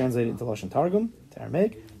translated it into Lashon Targum, to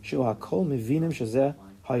Aramaic. So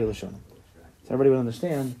everybody would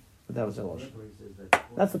understand that that was their Lashon.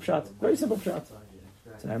 That's the pshat. Very simple pshat.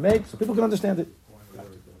 It's in Aramaic, so people can understand it.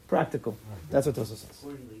 Practical. That's what Tosas says.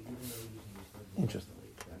 Interesting.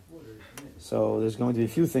 So there's going to be a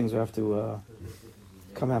few things we have to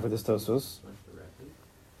come after this Tosas.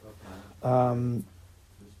 Lamaisa,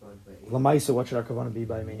 what should our kavanah be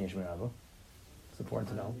by Meinei Shmei Rabba? It's important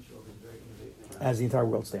to know. as the entire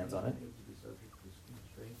world stands on it.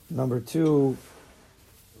 Number two,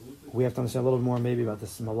 we have to understand a little bit more maybe about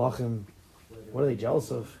this malachim. What are they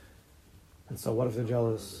jealous of? And so what if they're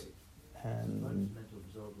jealous? And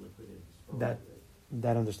that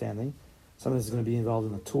understanding. Some of this is going to be involved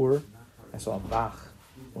in the tour. I saw Bach.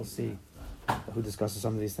 We'll see who discusses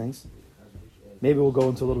some of these things. Maybe we'll go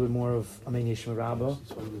into a little bit more of Amen Yeshua Rabba.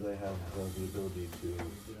 So when do they have the ability to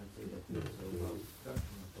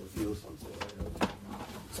feel something?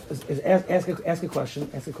 Ask a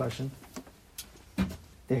question.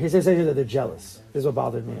 He says here that they're jealous. This is what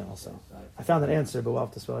bothered me also. I found an answer, but we'll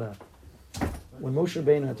have to spell it out. When Moshe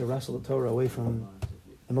Rabbeinu had to wrestle the Torah away from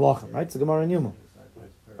the Malachim, right? It's the Gemara in Yuma.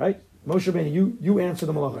 Right? Moshe Rabbeinu, you answer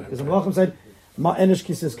the Malachim. Because the Malachim said, Ma enish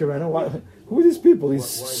kisis karena. Who are these people? These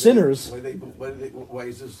sinners. Why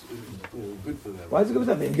is this good for them? Why is it good for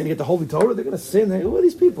them? They're going to get the Holy Torah? They're going to sin. Who are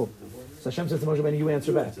these people? So Hashem says to Moshe Rabbeinu, you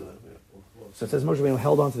answer back. So it says Moshe Rabbeinu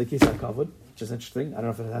held on to the kisei kavod, which is interesting. I don't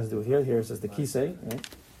know if it has to do with here. Here it says the kisei. Right?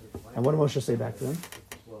 And what did Moshe say back to them?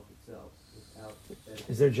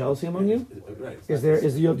 Is there jealousy among you? Do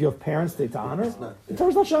you have parents to honor? The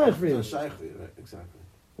Torah's not shy for you. It's not shy for you, right? Exactly.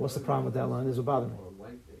 What's the problem with that line? This is what bothers me.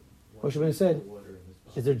 Moshe Rabbeinu said,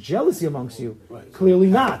 is there jealousy amongst you? Right. Clearly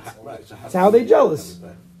not. Right. So how are they jealous?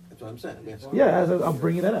 Right. That's what I'm saying. Yes. Yeah, I'm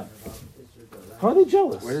bringing that up. How are they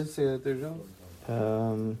jealous? Where does it say that they're jealous?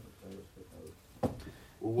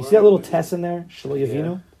 You see that little test in there? Shelo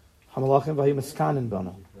Yavinu, Hamalachim v'Hayim Eskanin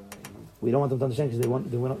Bano. We don't want them to understand because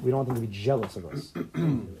we don't want them to be jealous of us.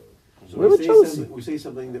 So Where would jealousy? we say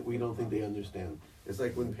something that we don't think they understand. It's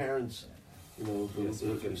like when parents, they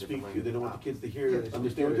speak. They don't want the kids to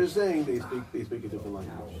understand what they're saying. They speak a different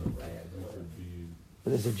language.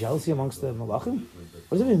 But is there jealousy amongst the Malachim?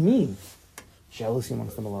 What does it even mean? Jealousy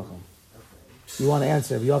amongst the Malachim. You want to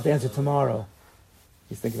answer, but you have to answer tomorrow.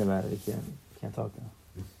 He's thinking about it. He can't talk now.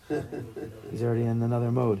 He's already in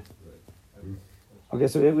another mode. Okay,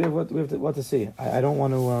 so we have what to see. I don't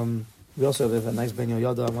want to. We also have a nice Ben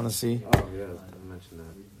Yoyada I want to see. Oh yeah, I mentioned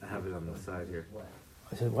that. I have it on the side here.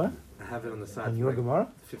 I said what? I have it on the side. On your Gemara?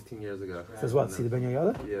 15 years ago. It says what? See the Ben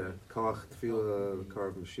Yoyada? Yeah. Kalach Tefillah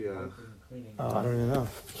Karb Mashiach. Oh, I don't even know.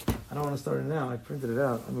 I don't want to start it now. I printed it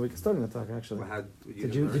out. I mean, we can start in the talk actually.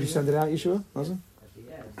 Did you send it out, Yeshua? Listen.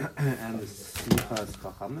 And the Simchas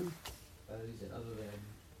Chachamim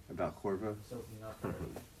about Chorba.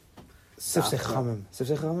 Sifsei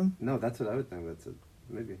Chamim. No, that's what I would think. That's it.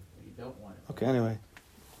 Maybe. Okay. Anyway,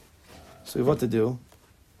 so we have what to do.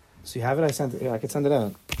 So you have it. I sent it. Yeah, I can send it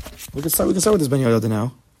out. We can start with this Ben Yoyada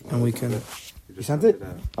now, and we can. You sent it?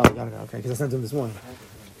 Oh, I got it. Okay, because I sent it this morning.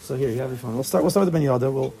 So here, you have your phone. We'll start with the Ben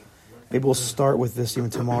Yoyada. Maybe we'll start with this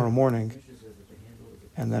even tomorrow morning,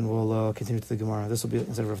 and then we'll continue to the Gemara. This will be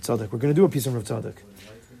instead of Rav Tzadok. We're going to do a piece on Rav Tzadok,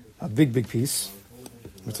 a big piece.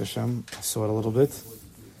 With Hashem, I saw it a little bit.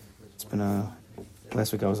 It's been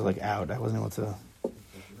last week I was out. I wasn't able to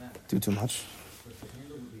do too much.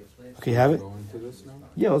 Okay, you have it?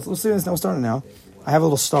 Yeah, let's see this now. We're starting now. I have a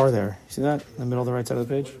little star there. You see that in the middle of the right side of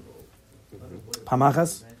the page?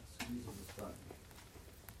 Pamachas.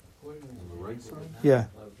 Yeah.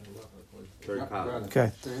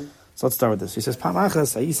 Okay. So let's start with this. He says,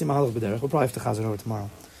 Pamachas, Ayisi Mahalach B'derech. We'll probably have to chaz it over tomorrow.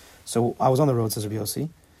 So I was on the road, says Reb Yossi.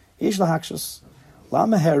 Yesh lahakshus.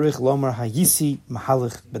 Lama herich lomar Hayisi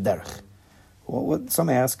Mahalach B'derech. Well, some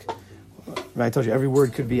ask, right, I told you, every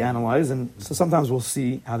word could be analyzed, and so sometimes we'll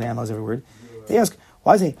see how they analyze every word. They ask,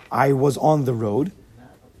 why say, I was on the road?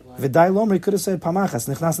 V'dai lomar, he could have said, Pamachas,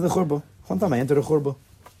 nichnas the churba. One time I entered a churba.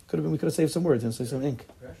 We could have saved some words and saved some ink.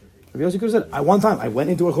 Reb Yossi could have said, one time I went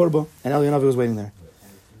into a churba and Eliyahu was waiting there.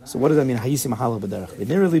 So what does that mean? Hayisi Mahalach B'derech.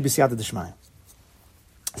 V'nirali b'siyata d'shmei.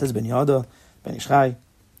 It says Ben Yoda, Ben Yishai.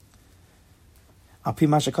 Api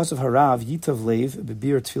mashakasav harav yitav leiv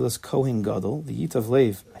bebir tfilas kohen gadol. The yitav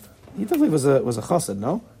leiv was a chassid,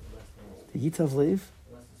 no? The yitav leiv.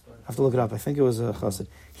 I have to look it up. I think it was a chassid.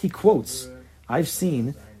 He quotes. I've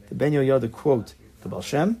seen the Ben Yoda quote the Baal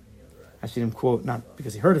Shem. I've seen him quote, not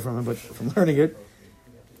because he heard it from him, but from learning it,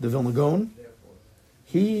 the Vilna Gaon.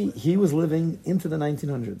 He was living into the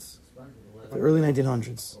 1900s, the early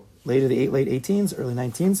 1900s, late 18s, early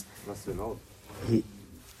 19s. Must have been old.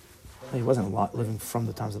 He wasn't living from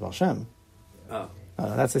the times of Baal Shem. Oh.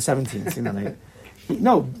 That's the 17th.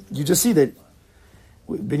 No, you just see that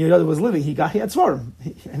Ben Yoda was living. He had Svarim,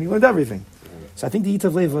 and he learned everything. So I think the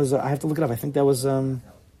Yitav Lev was. I have to look it up. I think that was a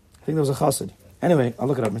chassid. Anyway, I'll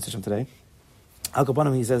look it up Mitzvah today. Al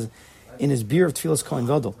Kapanim, he says in his beer of Tfilas Kohen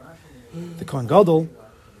Gadol, the Kohen Gadol,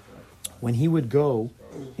 when he would go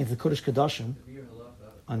into the Kodesh Kadashim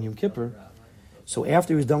on Yom Kippur, so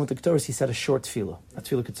after he was done with the Ketores, he said a short tefillah, a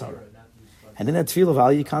tefillah Ketzara. And in that tefillah,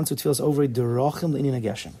 v'al yikansu tefillas over derachim l'inyan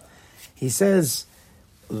hageshem. He says,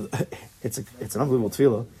 it's an unbelievable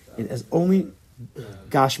tefillah. It has only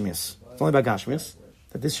gashmias. It's only about gashmias.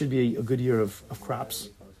 That this should be a good year of crops.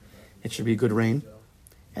 It should be good rain.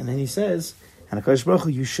 And then he says, and HaKadosh Baruch Hu,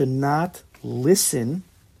 you should not listen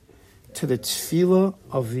to the tefillah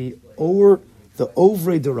of the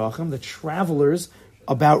Ovrei Derachim, the travelers,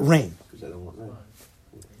 about rain.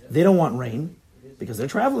 They don't want rain because they're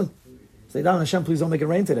traveling. Say, "Daven Hashem, please don't make it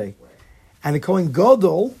rain today." And the Kohen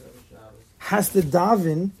Gadol has to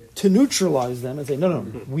daven to neutralize them and say, no,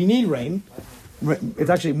 we need rain. It's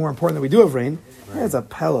actually more important that we do have rain. It's a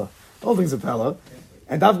pella. The whole thing's a pella.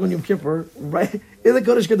 And daven on Yom Kippur, right in the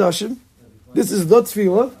Kodesh Kodashim. This is the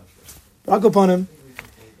tefillah. Rock upon him.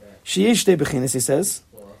 Sheyesh te bechinas, he says.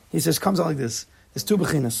 He says, comes out like this. There's two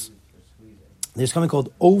bechinas. There's something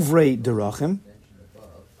called Ovrei Derachim.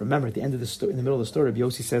 Remember, at the end of the story, in the middle of the story, Reb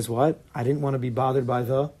Yossi says what? I didn't want to be bothered by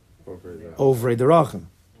the Ovrei Derachim.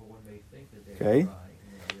 Okay?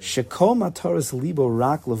 Shekol mataras libo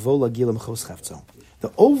rak levo lagilam chos chefzo. The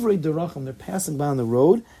Ovrei Derachim, they're passing by on the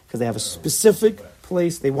road because they have a specific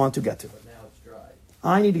place they want to get to.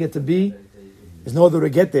 I need to get to B. There's no other way to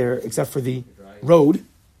get there except for the road.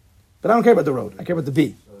 But I don't care about the road. I care about the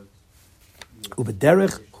B.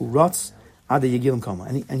 Ubederech hu ratz ad yegilim kama.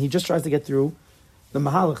 And he just tries to get through the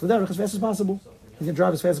mahalach, the derech, as fast as possible. He can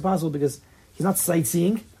drive as fast as possible because he's not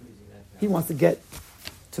sightseeing. He wants to get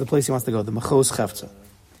to the place he wants to go. The machos chefza.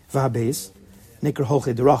 V'habeis nikr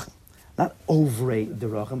hoche derachim. Not ovrei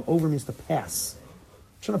derachim. Over means to pass.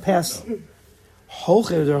 I'm trying to pass.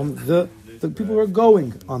 Hoche derachim, the people who are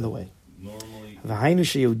going on the way. They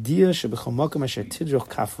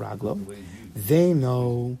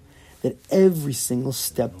know that every single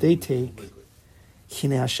step they take,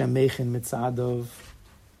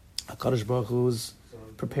 HaKadosh Baruch Hu's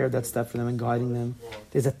prepared that step for them and guiding them.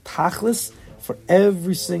 There's a tachlis for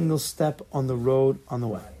every single step on the road on the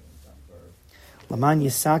way. Why?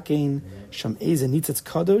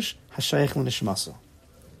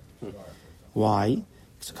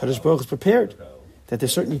 Because HaKadosh Baruch Hu is prepared. That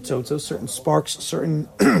there's certain yitzotzos, certain sparks, certain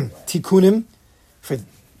tikkunim for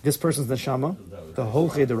this person's neshama, the whole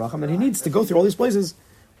chederachim, and he needs to go through all these places.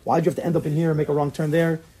 Why'd you have to end up in here and make a wrong turn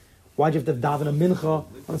there? Why'd you have to daven a mincha on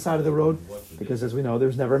the side of the road? Because as we know,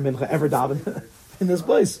 there's never a mincha ever daven in this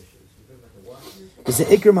place. It's the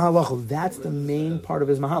ikr mahalachu. That's the main part of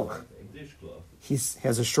his mahalach. He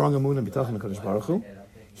has a strong emunah b'tachon HaKadosh Baruch Hu.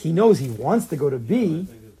 He knows he wants to go to B,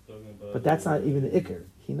 but that's not even the ikr.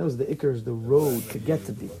 He knows the ikr is the road to get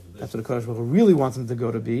to B. That's what the Kodesh Baruch Hu really wants him to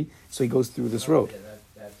go to B, so he goes through this road.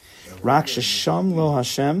 Rak shesham lo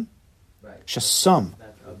Hashem, shesam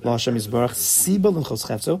lo Hashem yisbarach, siba l'chos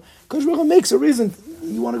chefzo. Kodesh Baruch Hu makes a reason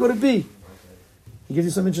you want to go to B. He gives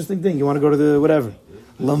you some interesting thing. You want to go to the whatever.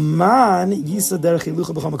 Laman yisa derech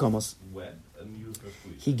hilucha b'chol makomos.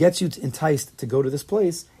 He gets you enticed to go to this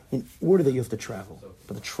place in order that you have to travel.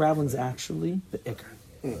 But the traveling is actually the ikr.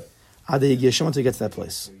 Until you get to that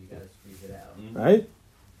place. Right?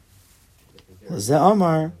 Zeh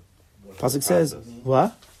Amar. Pasuk says,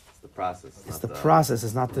 what? It's the process. It's the process.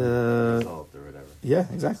 It's not the result or whatever. Yeah,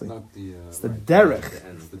 exactly. It's the derech.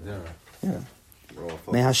 It's the derech. Yeah.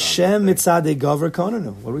 May Hashem mitzadei gover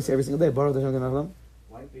konanu. What do we say every single day? Baruch Hashem Ganavlam.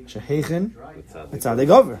 Sheheichen mitzadei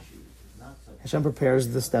gover. Hashem prepares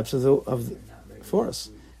the steps for us.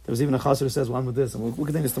 There was even a chassid who says, well, I'm with this, and we'll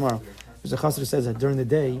continue this tomorrow. There's a chassid who says that during the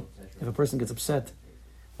day, if a person gets upset,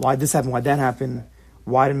 why this happened, why that happened,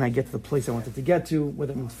 why didn't I get to the place I wanted to get to,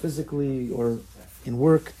 whether it means physically or in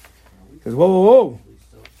work, he says, whoa,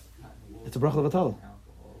 it's a bracha levatala.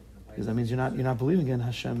 Because that means you're not believing in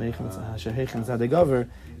Hashem Heichen Zadei Gover,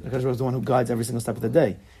 because He's the one who guides every single step of the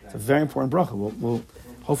day. It's a very important bracha. We'll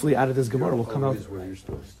hopefully out of this Gemara will come out. Where you're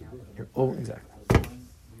supposed to be. Exactly.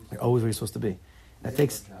 You're always where you're supposed to be. That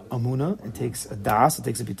takes amuna, it takes a das, it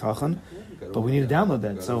takes a bitachon, but we need to download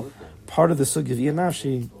that. So part of the sugya of Iyad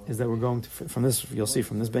Nafshi is that we're going to, from this, you'll see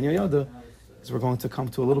from this Ben Yoyada, is we're going to come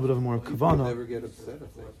to a little bit of a more kavana. Never get upset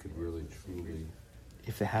if they could really, truly.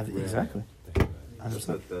 If they have, exactly.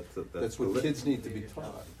 That's what kids need to be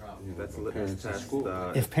taught. That's a litmus test.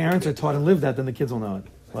 If parents are taught and live that, then the kids will know it.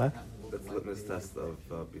 What? That's a litmus test of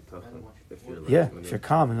bitachon. If you're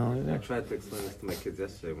calm and all that. I tried to explain this to my kids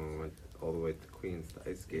yesterday when we went all the way to Queens to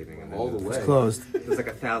ice skating. And all the way? It's closed. There's like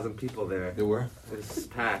 1,000 people there. There were? It was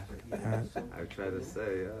packed. I tried to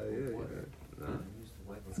say, no,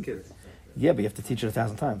 it's kids. Yeah, but you have to teach it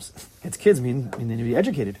 1,000 times. It's kids mean they need to be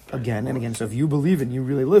educated again and again. So if you believe it and you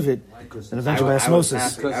really live it, then eventually by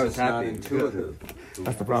osmosis. I was happy. Intuitive.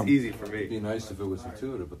 That's the problem. It's easy for me. It'd be nice if it was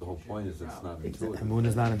intuitive, but the whole point is it's not intuitive. And moon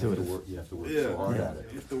is not intuitive. You have to work so hard at it.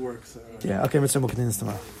 You have to work so. Yeah, okay, Mitzvah, we'll continue this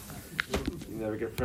tomorrow. You never get